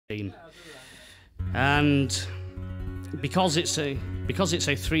And because it's a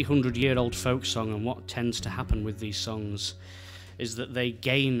 300-year-old folk song, and what tends to happen with these songs is that they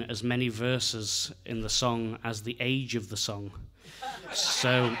gain as many verses in the song as the age of the song.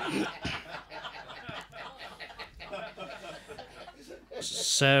 So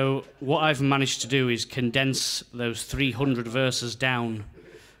what I've managed to do is condense those 300 verses down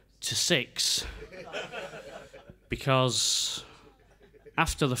to 6, because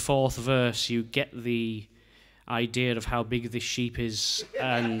after the 4th verse you get the idea of how big this sheep is,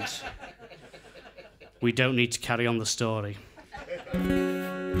 and we don't need to carry on the story.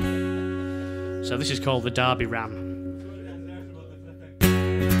 So this is called the Derby Ram.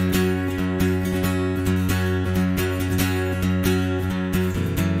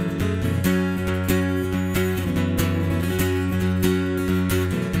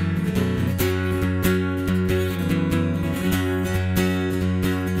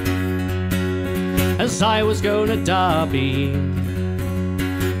 As I was going to Derby,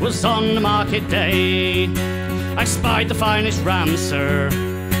 was on the market day, I spied the finest ram, sir,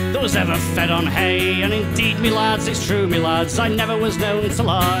 that was ever fed on hay. And indeed, me lads, it's true, me lads, I never was known to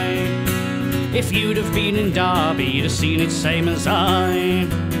lie. If you'd have been in Derby, you'd have seen it same as I.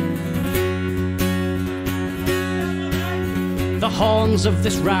 The horns of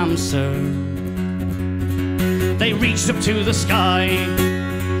this ram, sir, they reached up to the sky,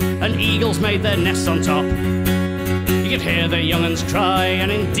 and eagles made their nests on top. You could hear the young uns cry.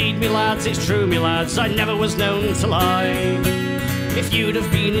 And indeed, me lads, it's true, me lads, I never was known to lie. If you'd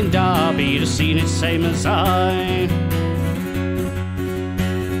have been in Derby, you'd have seen it same as I.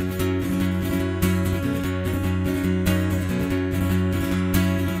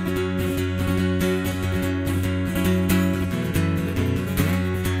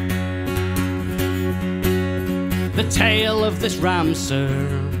 The tale of this ram, sir,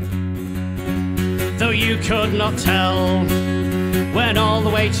 though you could not tell, went all the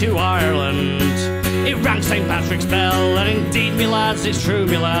way to Ireland. It rang St. Patrick's bell. And indeed, me lads, it's true,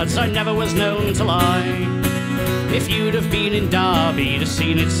 me lads, I never was known to lie. If you'd have been in Derby, you'd have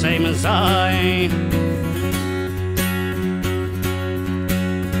seen it same as I.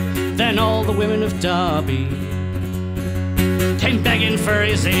 Then all the women of Derby came begging for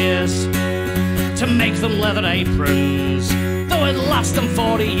his ears, to make them leather aprons, though it last them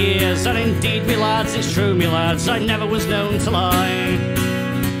 40 years. And indeed, me lads, it's true, me lads, I never was known to lie.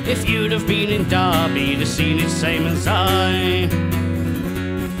 If you'd have been in Derby, you'd have seen it same as I.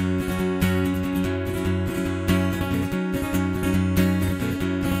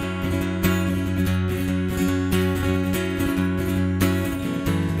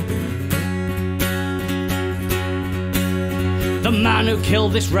 The man who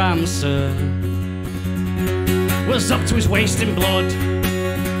killed this ram, sir, was up to his waist in blood.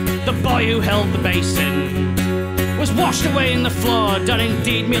 The boy who held the basin was washed away in the flood. And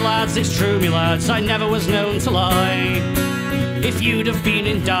indeed, me lads, it's true, me lads, I never was known to lie. If you'd have been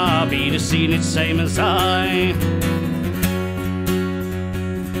in Derby, you'd have seen it same as I.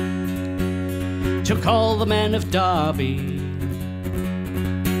 Took all the men of Derby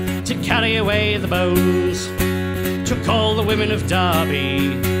to carry away the bones. Took all the women of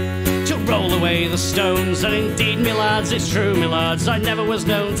Derby to roll away the stones. And indeed, me lads, it's true, me lads, I never was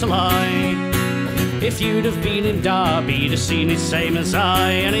known to lie. If you'd have been in Derby, you'd have seen it same as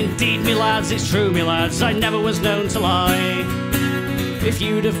I. And indeed, me lads, it's true, me lads, I never was known to lie. If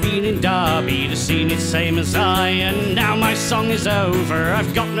you'd have been in Derby, you'd have seen it same as I. And now my song is over,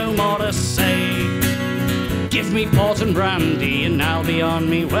 I've got no more to say. Give me port and brandy and I'll be on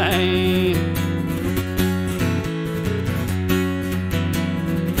me way.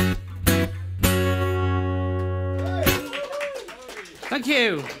 Thank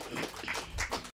you.